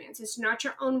experience. It's not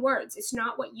your own words. It's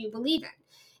not what you believe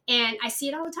in. And I see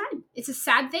it all the time. It's a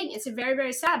sad thing. It's a very,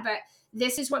 very sad, but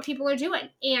this is what people are doing.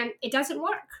 And it doesn't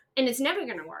work. And it's never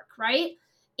going to work, right?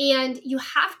 And you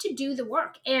have to do the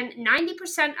work. And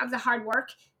 90% of the hard work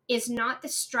is not the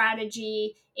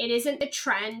strategy. It isn't the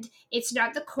trend. It's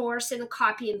not the course and the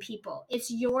copying people.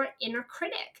 It's your inner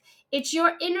critic. It's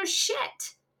your inner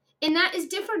shit. And that is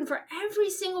different for every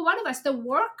single one of us. The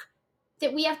work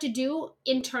that we have to do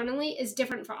internally is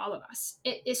different for all of us.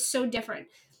 It is so different.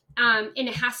 And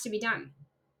it has to be done.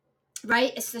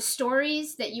 Right? It's the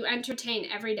stories that you entertain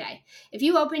every day. If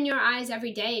you open your eyes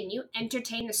every day and you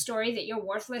entertain the story that you're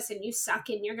worthless and you suck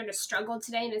and you're going to struggle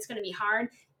today and it's going to be hard,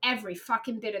 every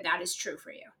fucking bit of that is true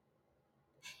for you.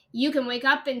 You can wake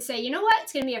up and say, you know what?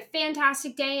 It's going to be a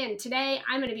fantastic day. And today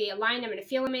I'm going to be aligned. I'm going to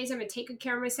feel amazing. I'm going to take good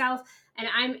care of myself.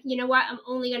 And you know what? I'm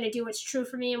only going to do what's true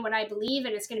for me and what I believe.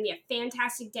 And it's going to be a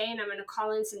fantastic day. And I'm going to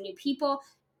call in some new people.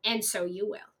 And so you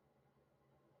will.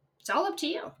 It's all up to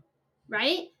you,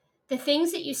 right? The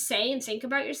things that you say and think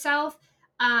about yourself,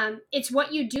 it's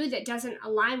what you do that doesn't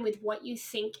align with what you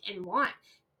think and want.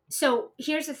 So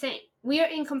here's the thing. We are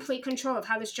in complete control of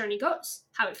how this journey goes,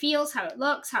 how it feels, how it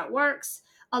looks, how it works.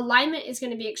 Alignment is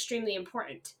going to be extremely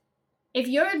important. If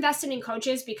you're invested in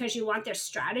coaches because you want their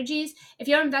strategies, if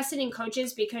you're invested in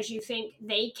coaches because you think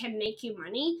they can make you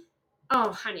money,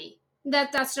 oh, honey,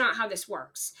 that's not how this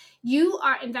works. You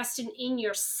are invested in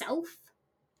yourself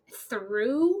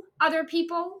through other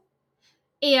people.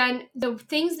 And the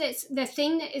thing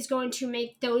that is going to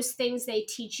make those things they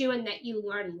teach you and that you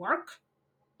learn work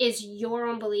is your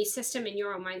own belief system and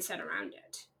your own mindset around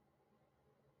it.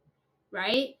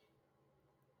 Right?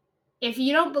 If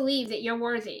you don't believe that you're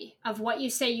worthy of what you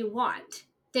say you want,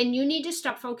 then you need to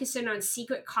stop focusing on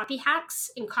secret copy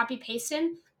hacks and copy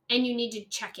pasting, and you need to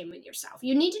check in with yourself.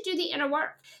 You need to do the inner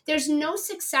work. There's no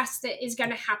success that is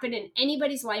going to happen in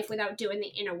anybody's life without doing the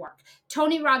inner work.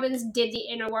 Tony Robbins did the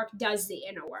inner work, does the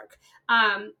inner work.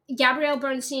 Gabrielle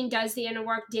Bernstein does the inner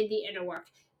work, did the inner work.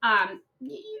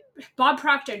 Bob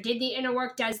Proctor did the inner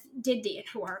work, did the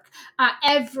inner work.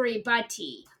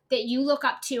 Everybody that you look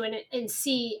up to and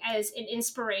see as an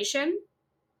inspiration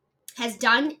has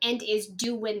done and is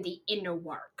doing the inner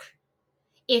work.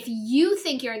 If you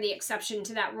think you're the exception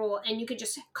to that rule and you could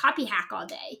just copy hack all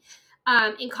day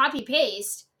and copy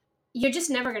paste, you're just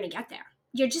never going to get there.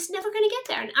 You're just never going to get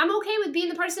there. And I'm okay with being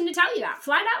the person to tell you that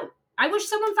flat out. I wish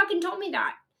someone fucking told me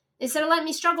that instead of letting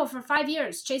me struggle for 5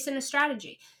 years chasing a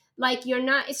strategy. Like you're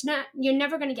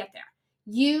never going to get there.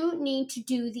 You need to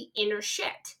do the inner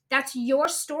shit. That's your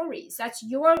stories. That's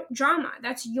your drama.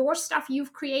 That's your stuff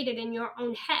you've created in your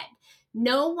own head.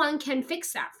 No one can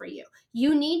fix that for you.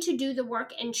 You need to do the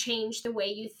work and change the way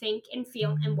you think and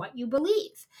feel and what you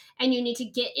believe. And you need to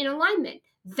get in alignment.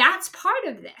 That's part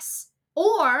of this.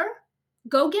 Or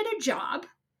go get a job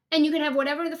and you can have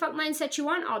whatever the fuck mindset you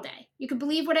want all day. You can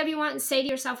believe whatever you want and say to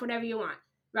yourself whatever you want,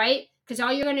 right? Because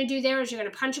all you're going to do there is you're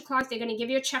going to punch a clock. They're going to give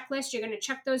you a checklist. You're going to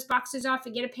check those boxes off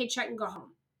and get a paycheck and go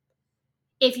home.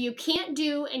 If you can't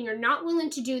do and you're not willing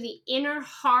to do the inner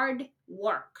hard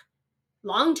work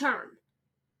long term,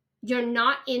 you're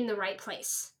not in the right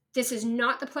place. This is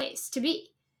not the place to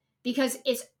be because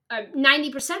it's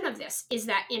 90% of this is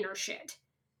that inner shit,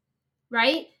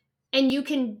 right? And you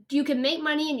can make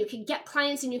money and you can get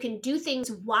clients and you can do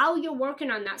things while you're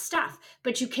working on that stuff,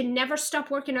 but you can never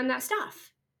stop working on that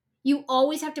stuff. You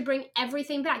always have to bring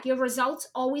everything back. Your results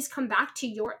always come back to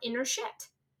your inner shit,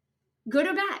 good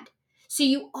or bad. So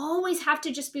you always have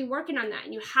to just be working on that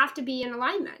and you have to be in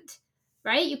alignment,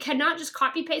 right? You cannot just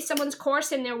copy paste someone's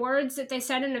course and their words that they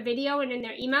said in a video and in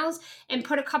their emails and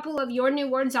put a couple of your new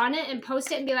words on it and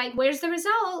post it and be like, where's the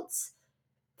results?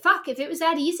 Fuck, if it was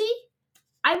that easy,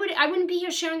 I wouldn't be here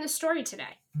sharing this story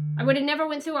today. I would have never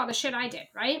went through all the shit I did,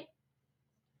 right?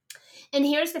 And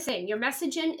here's the thing, your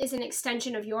messaging is an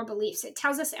extension of your beliefs. It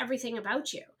tells us everything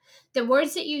about you. The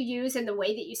words that you use and the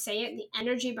way that you say it and the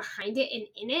energy behind it and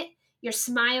in it, your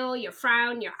smile, your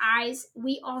frown, your eyes,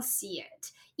 we all see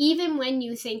it. Even when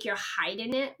you think you're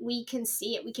hiding it, we can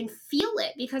see it. We can feel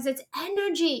it because it's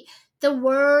energy. The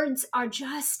words are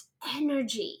just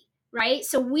energy. right?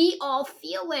 So we all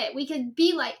feel it. We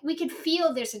could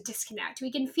feel there's a disconnect.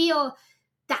 We can feel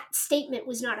that statement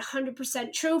was not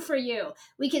 100% true for you.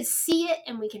 We can see it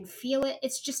and we can feel it.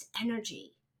 It's just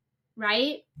energy,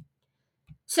 right?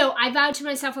 So I vowed to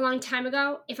myself a long time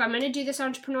ago, if I'm going to do this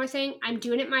entrepreneur thing, I'm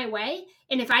doing it my way.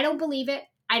 And if I don't believe it,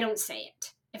 I don't say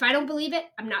it. If I don't believe it,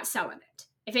 I'm not selling it.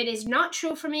 If it is not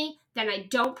true for me, then I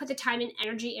don't put the time and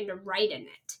energy into writing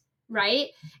it, right?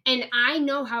 And I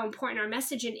know how important our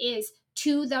messaging is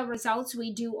to the results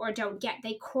we do or don't get.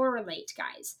 They correlate,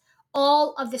 guys.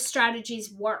 All of the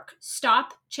strategies work.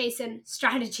 Stop chasing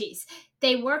strategies.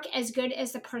 They work as good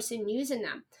as the person using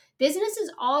them. Business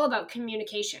is all about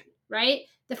communication, right?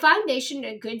 The foundation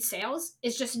to good sales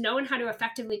is just knowing how to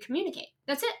effectively communicate.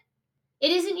 That's it.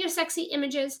 It isn't your sexy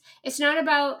images. It's not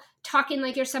about talking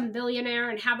like you're some billionaire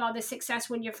and have all this success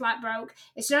when you're flat broke.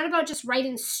 It's not about just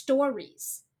writing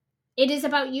stories. It is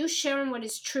about you sharing what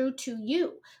is true to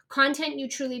you, content you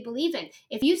truly believe in.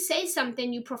 If you say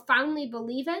something you profoundly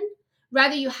believe in,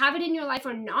 whether you have it in your life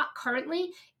or not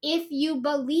currently, if you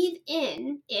believe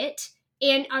in it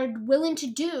and are willing to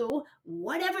do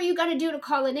whatever you got to do to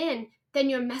call it in, then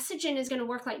your messaging is going to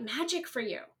work like magic for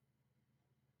you,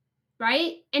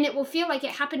 right? And it will feel like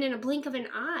it happened in a blink of an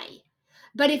eye.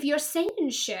 But if you're saying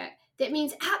shit that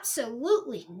means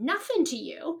absolutely nothing to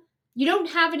you, you don't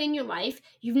have it in your life,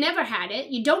 you've never had it,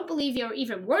 you don't believe you're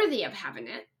even worthy of having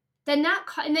it, then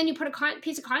and then you put a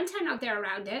piece of content out there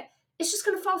around it, it's just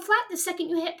going to fall flat the second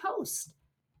you hit post.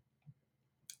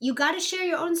 You got to share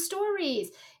your own stories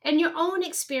and your own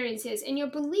experiences and your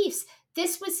beliefs.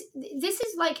 This was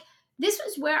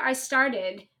where I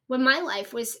started when my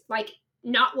life was like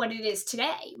not what it is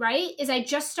today, right? Is I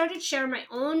just started sharing my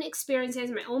own experiences,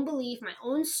 my own belief, my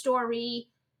own story.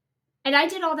 And I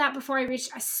did all that before I reached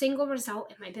a single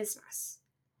result in my business.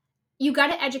 You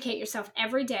got to educate yourself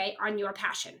every day on your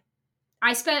passion.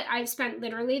 I've spent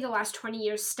literally the last 20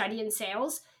 years studying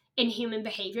sales and human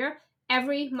behavior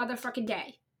every motherfucking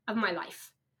day of my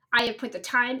life. I have put the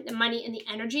time, the money, and the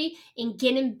energy in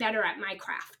getting better at my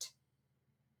craft.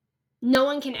 No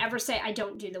one can ever say I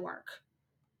don't do the work.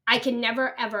 I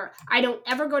don't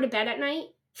ever go to bed at night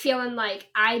feeling like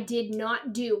I did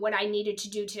not do what I needed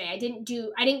to do today. I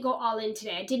didn't go all in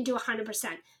today. I didn't do 100%.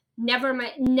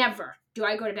 Never do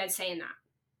I go to bed saying that.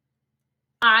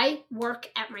 I work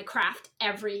at my craft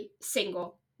every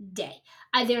single day.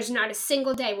 There's not a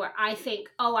single day where I think,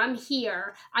 oh, I'm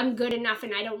here, I'm good enough,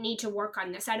 and I don't need to work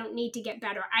on this. I don't need to get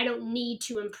better. I don't need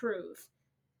to improve.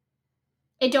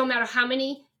 It don't matter how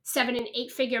many 7 and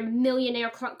 8 figure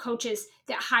millionaire coaches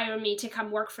that hire me to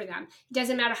come work for them. It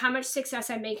doesn't matter how much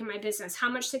success I make in my business, how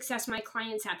much success my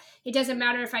clients have. It doesn't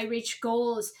matter if I reach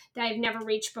goals that I've never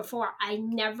reached before. I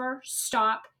never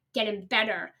stop getting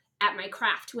better at my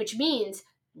craft, which means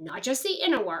not just the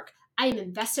inner work. I am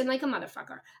investing like a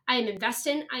motherfucker. I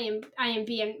am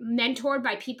being mentored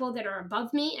by people that are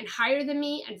above me and higher than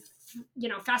me, and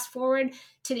fast forward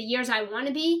to the years I want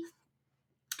to be,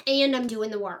 and I'm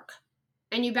doing the work.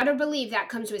 And you better believe that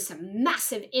comes with some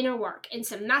massive inner work and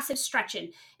some massive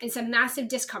stretching and some massive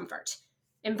discomfort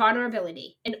and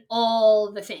vulnerability and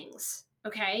all the things,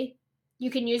 okay?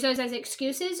 You can use those as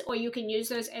excuses, or you can use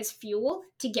those as fuel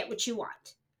to get what you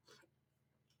want,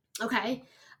 okay?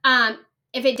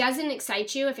 If it doesn't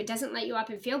excite you, if it doesn't light you up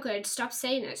and feel good, stop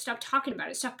saying it, stop talking about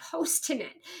it, stop posting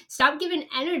it, stop giving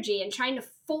energy and trying to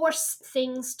force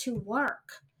things to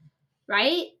work,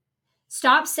 right?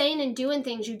 Stop saying and doing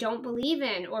things you don't believe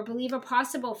in or believe are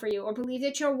possible for you or believe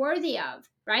that you're worthy of,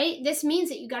 right? This means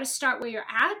that you got to start where you're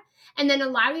at and then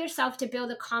allow yourself to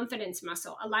build a confidence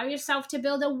muscle. Allow yourself to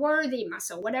build a worthy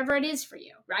muscle, whatever it is for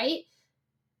you, right?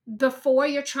 Before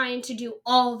you're trying to do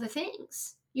all the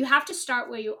things. You have to start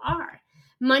where you are.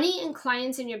 Money and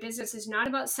clients in your business is not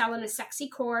about selling a sexy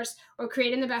course or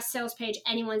creating the best sales page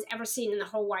anyone's ever seen in the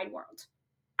whole wide world.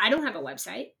 I don't have a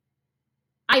website.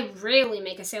 I rarely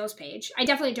make a sales page. I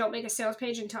definitely don't make a sales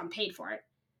page until I'm paid for it.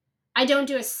 I don't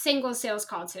do a single sales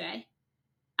call today.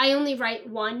 I only write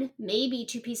 1, maybe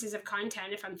 2 pieces of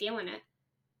content if I'm feeling it.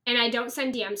 And I don't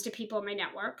send DMs to people in my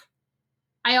network.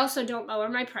 I also don't lower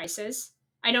my prices.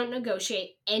 I don't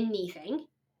negotiate anything.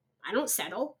 I don't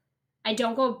settle. I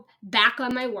don't go back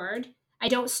on my word. I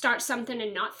don't start something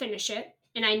and not finish it.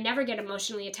 And I never get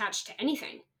emotionally attached to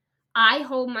anything. I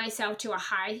hold myself to a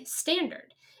high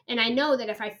standard. And I know that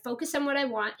if I focus on what I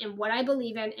want and what I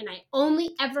believe in, and I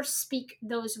only ever speak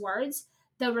those words,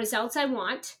 the results I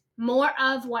want, more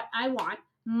of what I want,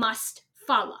 must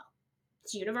follow.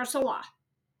 It's universal law.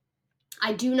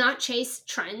 I do not chase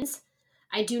trends.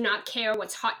 I do not care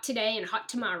what's hot today and hot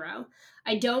tomorrow.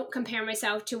 I don't compare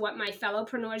myself to what my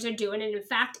fellowpreneurs are doing. And in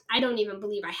fact, I don't even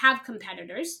believe I have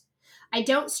competitors. I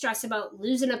don't stress about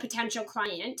losing a potential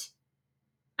client.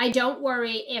 I don't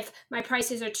worry if my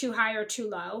prices are too high or too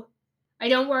low. I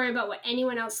don't worry about what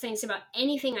anyone else thinks about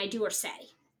anything I do or say.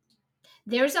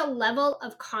 There's a level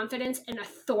of confidence and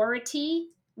authority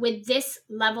with this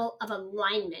level of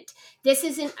alignment. This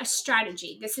isn't a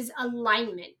strategy, this is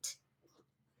alignment.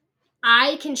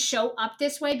 I can show up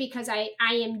this way because I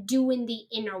am doing the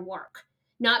inner work,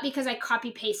 not because I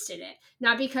copy pasted it,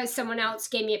 not because someone else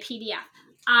gave me a PDF.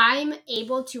 I'm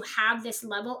able to have this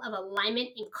level of alignment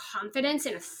and confidence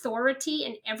and authority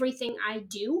in everything I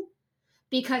do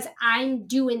because I'm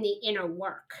doing the inner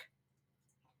work.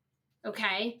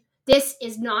 Okay? This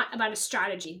is not about a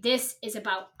strategy. This is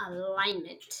about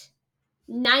alignment.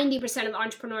 90% of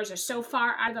entrepreneurs are so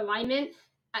far out of alignment,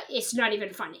 it's not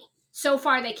even funny. So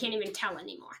far, they can't even tell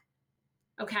anymore.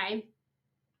 Okay?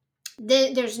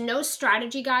 There's no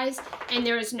strategy, guys, and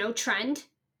there is no trend,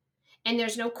 and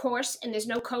there's no course, and there's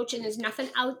no coach, and there's nothing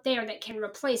out there that can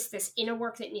replace this inner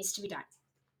work that needs to be done.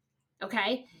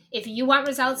 Okay? If you want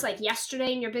results like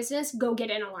yesterday in your business, go get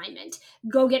in alignment.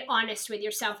 Go get honest with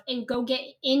yourself and go get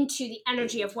into the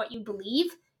energy of what you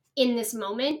believe in this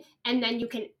moment, and then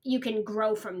you can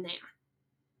grow from there.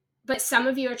 But some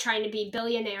of you are trying to be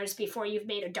billionaires before you've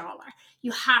made $1.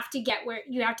 You have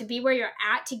to be where you're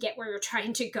at to get where you're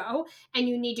trying to go, and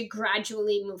you need to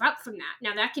gradually move up from that.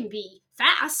 Now that can be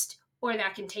fast or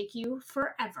that can take you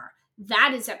forever.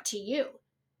 That is up to you.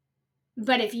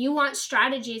 But if you want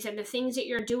strategies and the things that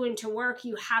you're doing to work,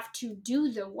 you have to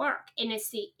do the work. And it's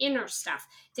the inner stuff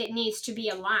that needs to be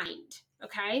aligned.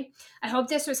 Okay. I hope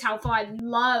this was helpful. I'd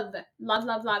love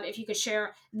if you could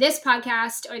share this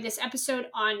podcast or this episode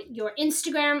on your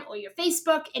Instagram or your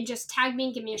Facebook and just tag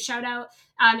me, give me a shout out.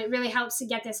 It really helps to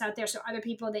get this out there so other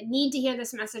people that need to hear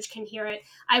this message can hear it.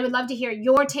 I would love to hear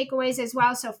your takeaways as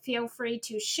well. So feel free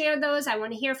to share those. I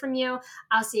want to hear from you.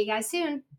 I'll see you guys soon.